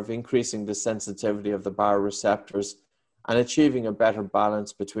vagus nerve, increasing the sensitivity of the baroreceptors, and achieving a better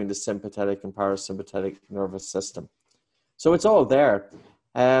balance between the sympathetic and parasympathetic nervous system. So it's all there.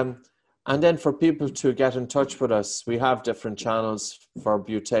 And then for people to get in touch with us, we have different channels for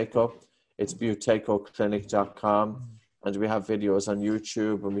Buteyko. It's buteykoclinic.com, and we have videos on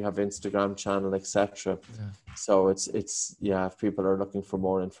YouTube, and we have Instagram channel, etc. So it's if people are looking for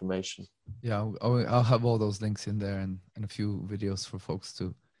more information. Yeah, I'll have all those links in there and a few videos for folks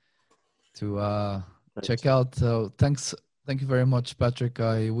to check out. So thank you very much, Patrick.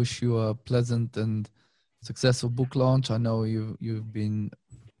 I wish you a pleasant and successful book launch. I know you've been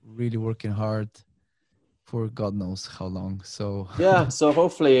really working hard for God knows how long. So so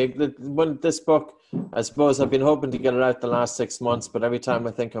hopefully when this book, I suppose I've been hoping to get it out the last 6 months, but every time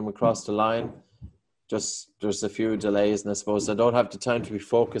I think I'm across the line, just there's a few delays, and I suppose I don't have the time to be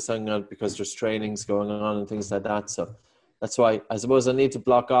focusing on it because there's trainings going on and things like that. So that's why I suppose I need to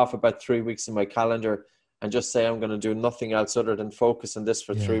block off about 3 weeks in my calendar and just say I'm going to do nothing else other than focus on this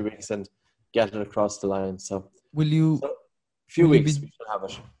for 3 weeks and get it across the line. So will you? Few weeks we should have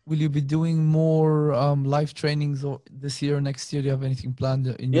it. Will you be doing more live trainings this year or next year? Do you have anything planned?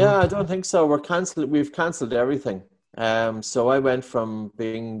 I don't think so. We've cancelled everything. So I went from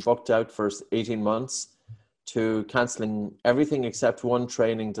being booked out for 18 months to cancelling everything except one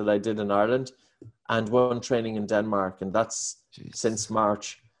training that I did in Ireland and one training in Denmark, and that's since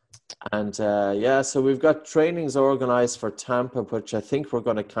March. And so we've got trainings organised for Tampa, which I think we're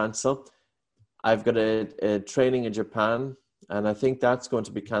going to cancel. I've got a training in Japan, and I think that's going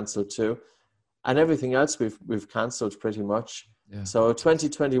to be cancelled too. And everything else we've cancelled pretty much. So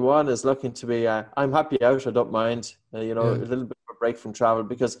 2021 is looking to be, I'm happy out, I don't mind, a little bit of a break from travel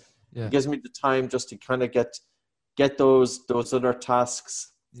because it gives me the time just to kind of get those other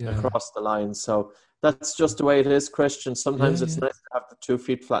tasks across the line. So that's just the way it is, Christian. Sometimes it's nice to have the 2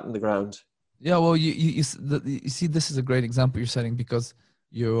 feet flat in the ground. Yeah, well, you see, this is a great example you're setting because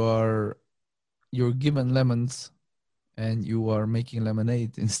you're given lemons and you are making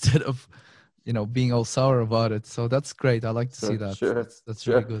lemonade instead of, being all sour about it. So that's great. I like to see that. Sure. That's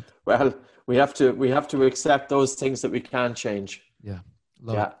really good. Well, we have to accept those things that we can change. Yeah.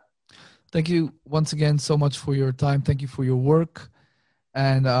 Love it. Thank you once again so much for your time. Thank you for your work.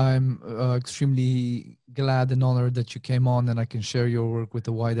 And I'm extremely glad and honored that you came on and I can share your work with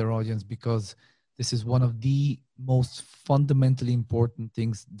a wider audience because this is one of the most fundamentally important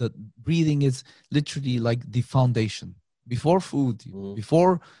things. That breathing is literally like the foundation. Before food,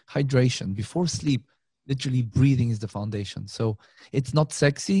 before hydration, before sleep, literally breathing is the foundation. So it's not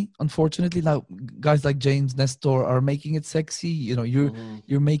sexy, unfortunately. Now guys like James Nestor are making it sexy.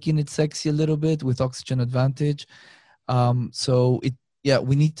 You're making it sexy a little bit with Oxygen Advantage.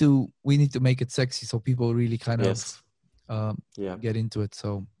 We need to make it sexy so people really kind of get into it.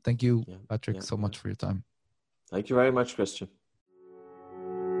 So thank you, Patrick, so much for your time. Thank you very much, Christian.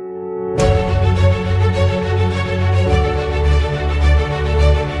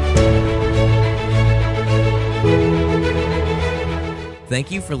 Thank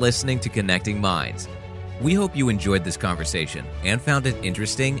you for listening to Connecting Minds. We hope you enjoyed this conversation and found it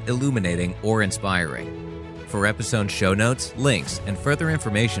interesting, illuminating, or inspiring. For episode show notes, links, and further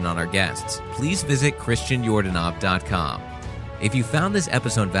information on our guests, please visit christianyordanov.com. If you found this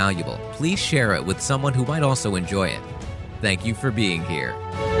episode valuable, please share it with someone who might also enjoy it. Thank you for being here.